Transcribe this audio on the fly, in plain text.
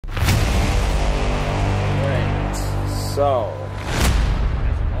So.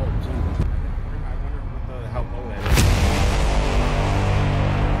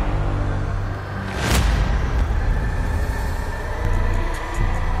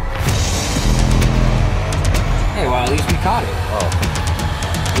 Hey, well, at least we caught it. Oh.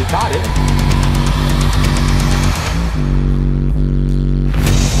 We caught it.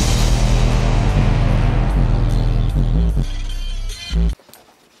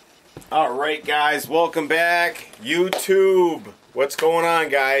 Alright guys, welcome back. YouTube. What's going on,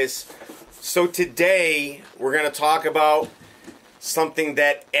 guys? So today we're going to talk about something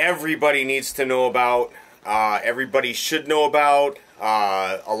that everybody needs to know about. Everybody should know about.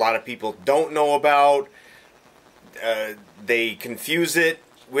 A lot of people don't know about. They confuse it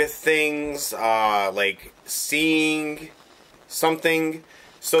with things like seeing something.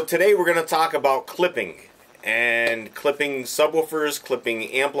 So today we're going to talk about clipping. And clipping subwoofers,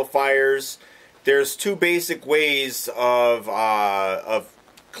 clipping amplifiers. There's two basic ways of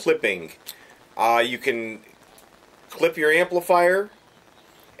clipping. You can clip your amplifier,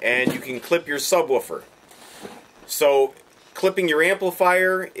 and you can clip your subwoofer. So clipping your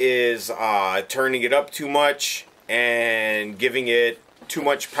amplifier is turning it up too much and giving it too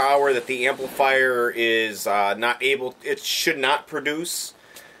much power that the amplifier is not able, it should not produce.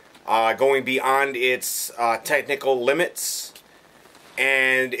 Going beyond its technical limits.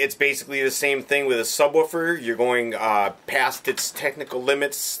 And it's basically the same thing with a subwoofer. You're going past its technical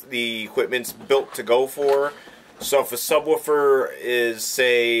limits the equipment's built to go for. So if a subwoofer is,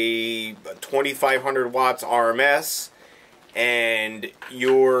 say, 2500 watts RMS and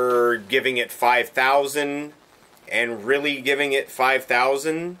you're giving it 5000 and really giving it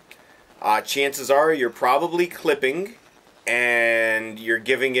 5000, chances are you're probably clipping and you're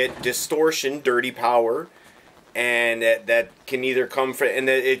giving it distortion, dirty power, and that can either come from, and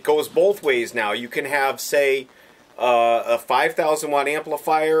it goes both ways now. You can have, say, a 5000 watt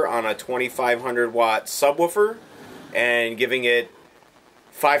amplifier on a 2500 watt subwoofer and giving it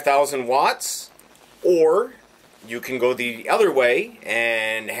 5000 watts, or you can go the other way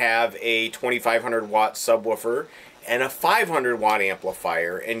and have a 2500 watt subwoofer and a 500 watt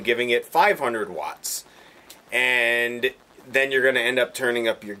amplifier and giving it 500 watts. And then you're going to end up turning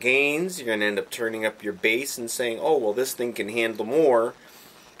up your gains, you're going to end up turning up your bass and saying, oh, well, this thing can handle more.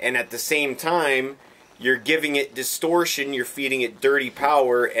 And at the same time, you're giving it distortion, you're feeding it dirty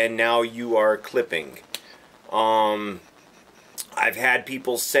power, and now you are clipping. I've had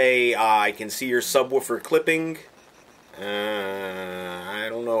people say, I can see your subwoofer clipping. I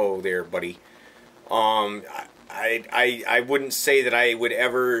don't know there, buddy. I wouldn't say that I would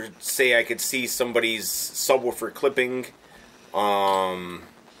ever say I could see somebody's subwoofer clipping. Now,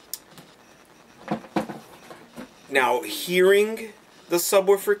 hearing the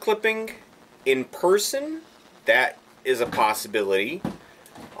subwoofer clipping in person, that is a possibility.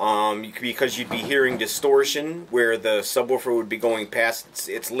 Because you'd be hearing distortion where the subwoofer would be going past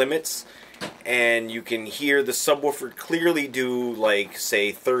its limits, and you can hear the subwoofer clearly do, like,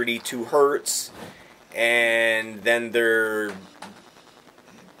 say, 32 hertz, and then they're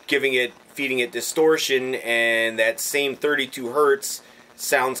feeding it distortion, and that same 32 hertz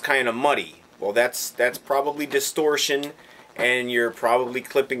sounds kind of muddy. Well, that's probably distortion, and you're probably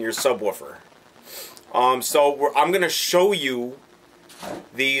clipping your subwoofer. So I'm going to show you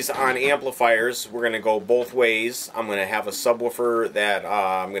these on amplifiers. We're going to go both ways. I'm going to have a subwoofer that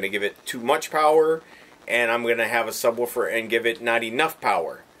I'm going to give it too much power, and I'm going to have a subwoofer and give it not enough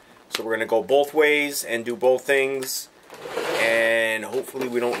power. So we're going to go both ways and do both things, and hopefully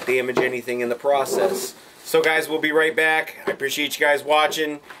we don't damage anything in the process. So guys, we'll be right back. I appreciate you guys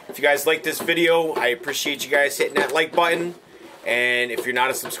watching. If you guys like this video, I appreciate you guys hitting that like button. And if you're not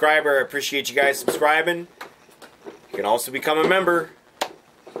a subscriber, I appreciate you guys subscribing. You can also become a member.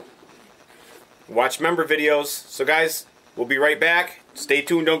 Watch member videos. So guys, we'll be right back. Stay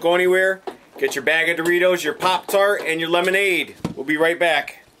tuned, don't go anywhere. Get your bag of Doritos, your Pop-Tart, and your lemonade. We'll be right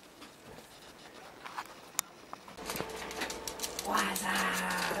back.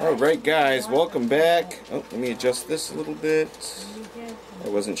 Alright guys, welcome back. Oh, let me adjust this a little bit. I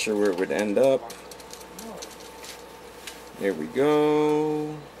wasn't sure where it would end up. There we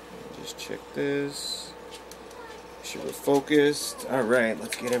go. Just check this. Make sure we're focused. Alright,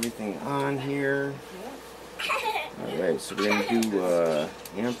 let's get everything on here. Alright, so we're going to do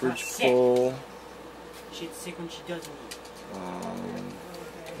amperage pull. She's sick when she doesn't eat.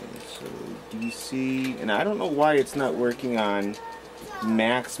 Okay, so DC. And I don't know why it's not working on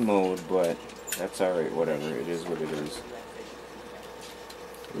max mode, but that's alright, whatever. It is what it is.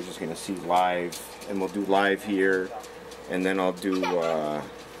 We're just going to see live, and we'll do live here, and then I'll do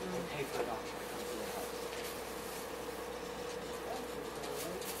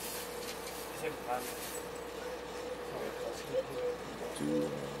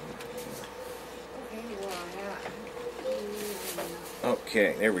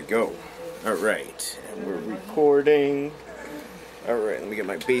Okay, there we go. Alright, and we're recording. Alright, let me get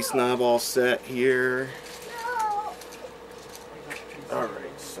my bass knob all set here.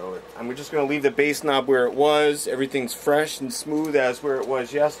 Alright, so I'm just going to leave the bass knob where it was. Everything's fresh and smooth as where it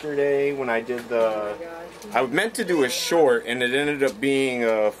was yesterday when I did the... I meant to do a short, and it ended up being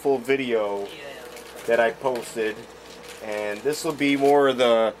a full video that I posted. And this will be more of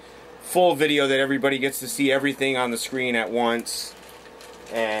the full video that everybody gets to see everything on the screen at once.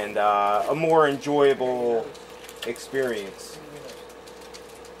 And a more enjoyable experience.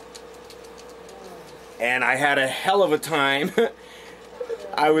 And I had a hell of a time.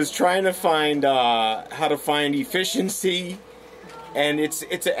 I was trying to find how to find efficiency, and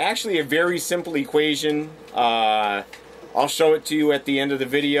it's actually a very simple equation. I'll show it to you at the end of the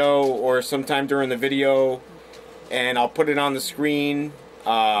video or sometime during the video, and I'll put it on the screen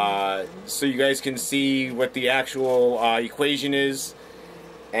so you guys can see what the actual equation is.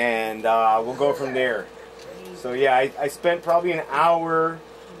 And we'll go from there. So yeah, I spent probably an hour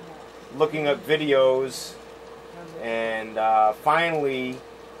looking up videos, and finally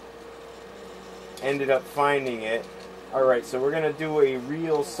ended up finding it. Alright, so we're going to do a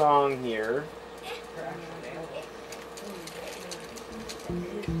real song here.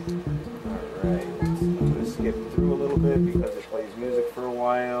 Alright, I'm going to skip through a little bit because it plays music for a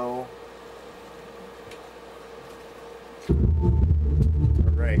while.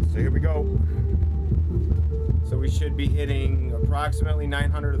 Alright, so here we go. So we should be hitting approximately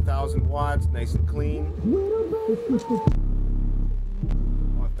 900 to 1,000 watts, nice and clean. Oh,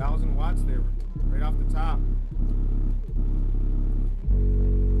 1,000 watts there, right off the top.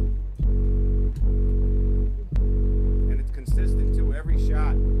 And it's consistent to every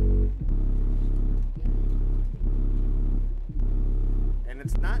shot. And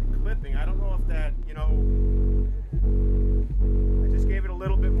it's not clipping. I don't know if that, you know, I just gave it a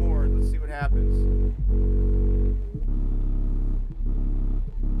little bit more. Let's see what happens.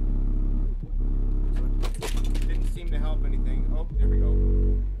 Didn't seem to help anything. Oh, there we go.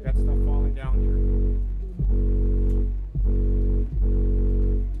 Got stuff falling down here.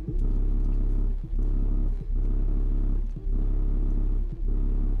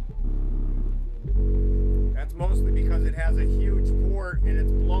 That's mostly because it has a huge port and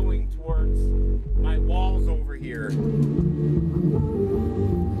it's blowing towards my walls over here.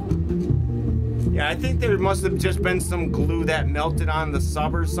 Yeah, I think there must have just been some glue that melted on the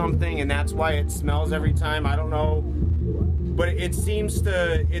sub or something, and that's why it smells every time. I don't know. But it seems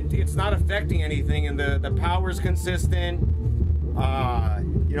to, it's not affecting anything, and the power's consistent.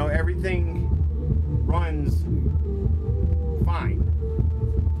 You know, everything runs fine.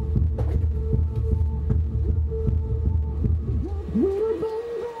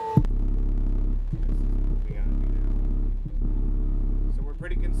 So we're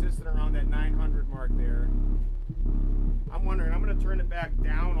pretty consistent around that 900 mark there. I'm wondering, I'm going to turn it back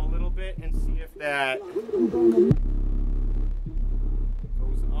down a little bit and see if that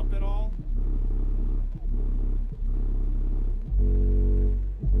goes up at all.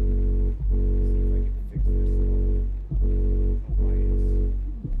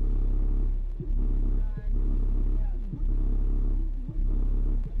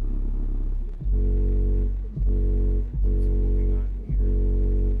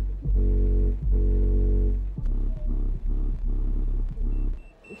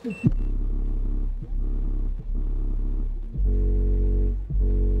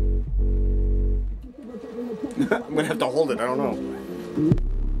 I'm gonna have to hold it, I don't know.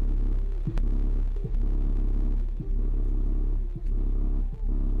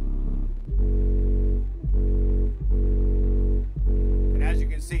 And as you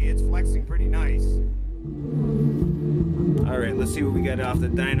can see, it's flexing pretty nice. Alright, let's see what we got off the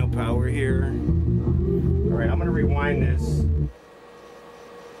dyno power here. Alright, I'm gonna rewind this.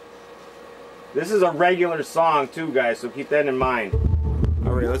 This is a regular song too, guys, so keep that in mind.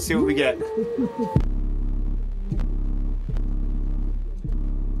 Alright, let's see what we get.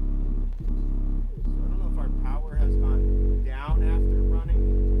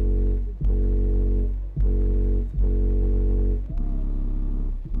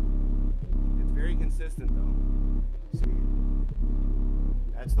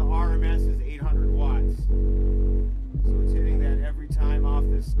 That's the RMS is 800 watts. So it's hitting that every time off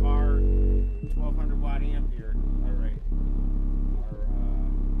this Skar 1200 watt amp here. Alright.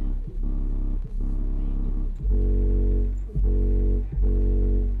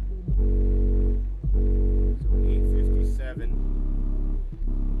 So 857.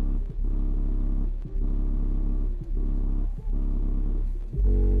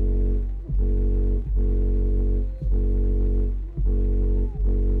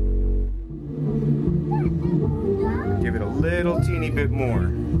 bit more.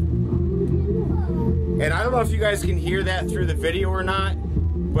 And I don't know if you guys can hear that through the video or not,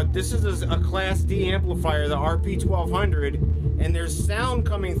 but this is a Class D amplifier, the RP-1200, and there's sound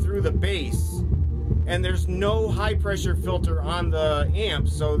coming through the bass, and there's no high pressure filter on the amp,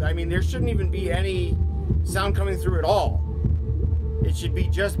 so I mean there shouldn't even be any sound coming through at all. It should be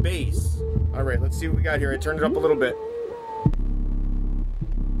just bass. Alright, let's see what we got here. I turned it up a little bit.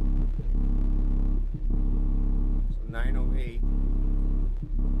 So 908.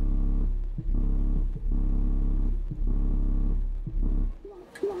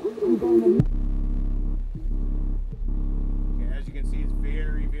 Okay, as you can see, it's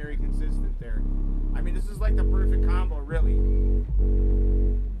very, very consistent there. I mean, this is like the perfect combo, really.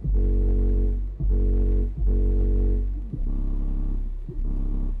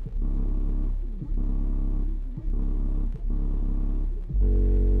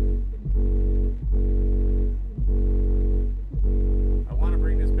 I want to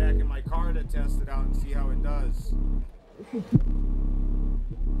bring this back in my car to test it out and see how it does.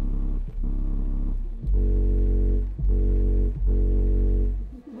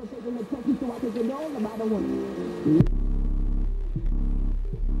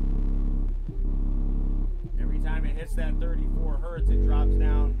 Every time it hits that 34 hertz, it drops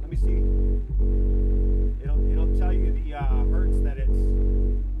down. Let me see. It'll tell you the hertz that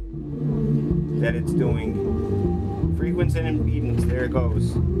it's doing. Frequency and impedance. There it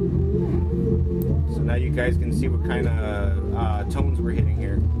goes. So now you guys can see what kind of tones we're hitting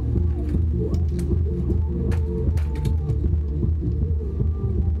here.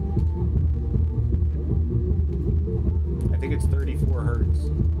 I think it's 34 hertz.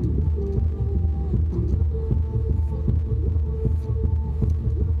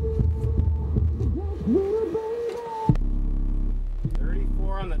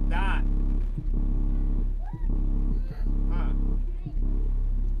 On the dot. Huh.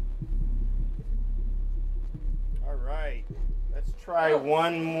 Alright. Let's try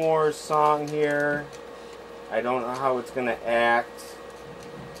one more song here. I don't know how it's gonna act.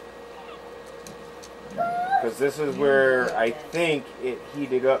 Because this is where I think it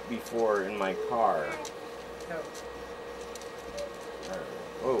heated up before in my car. Alright.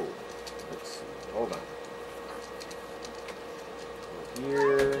 Whoa. Let's see. Hold on.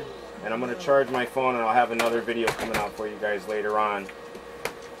 Here, and I'm going to charge my phone, and I'll have another video coming out for you guys later on.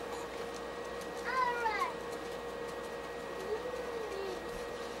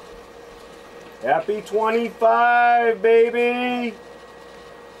 Happy 25, baby!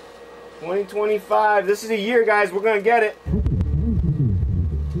 2025. This is a year, guys. We're going to get it.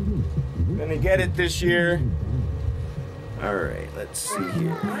 We're going to get it this year. Alright, let's see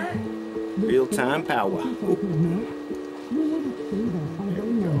here. Real-time power. Ooh. There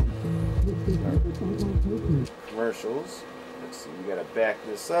we go. Commercials. Let's see, we gotta back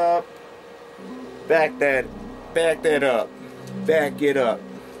this up. Back that up. Back it up.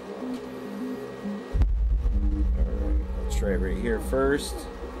 Alright, let's try it right here first.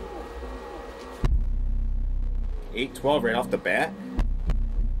 812 right off the bat.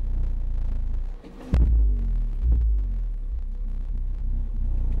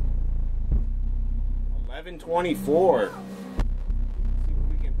 1124.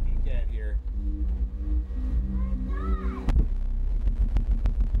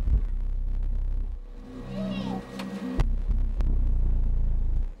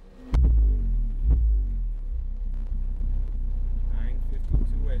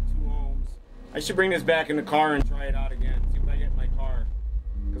 I should bring this back in the car and try it out again. See what I get in my car.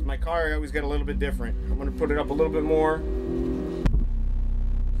 Because my car, I always get a little bit different. I'm going to put it up a little bit more. See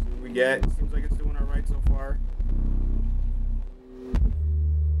what we get. Seems like it's doing all right so far.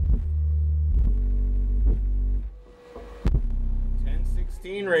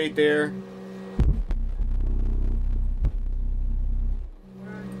 $10.16 right there.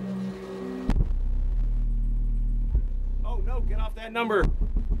 Oh no, get off that number.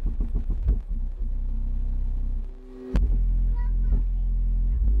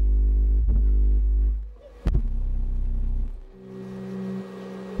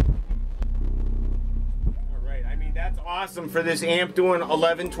 Awesome for this amp doing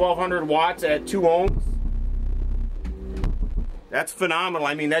 1200 watts at 2 ohms. That's phenomenal.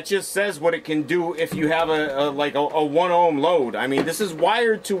 I mean, that just says what it can do if you have a 1 ohm load. I mean, this is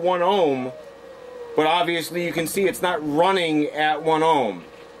wired to 1 ohm, but obviously you can see it's not running at 1 ohm.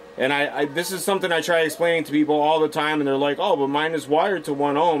 And this is something I try explaining to people all the time, and they're like, oh, but mine is wired to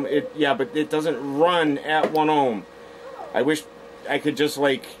 1 ohm. Yeah, but it doesn't run at 1 ohm. I wish I could just,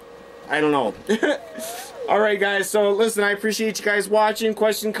 like, I don't know. Alright guys, so listen, I appreciate you guys watching.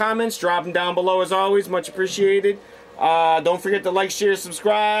 Questions, comments, drop them down below as always. Much appreciated. Don't forget to like, share,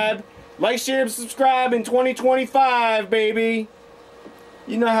 subscribe. Like, share, subscribe in 2025, baby.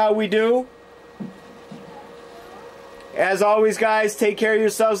 You know how we do. As always, guys, take care of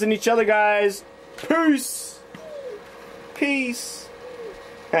yourselves and each other, guys. Peace. Peace.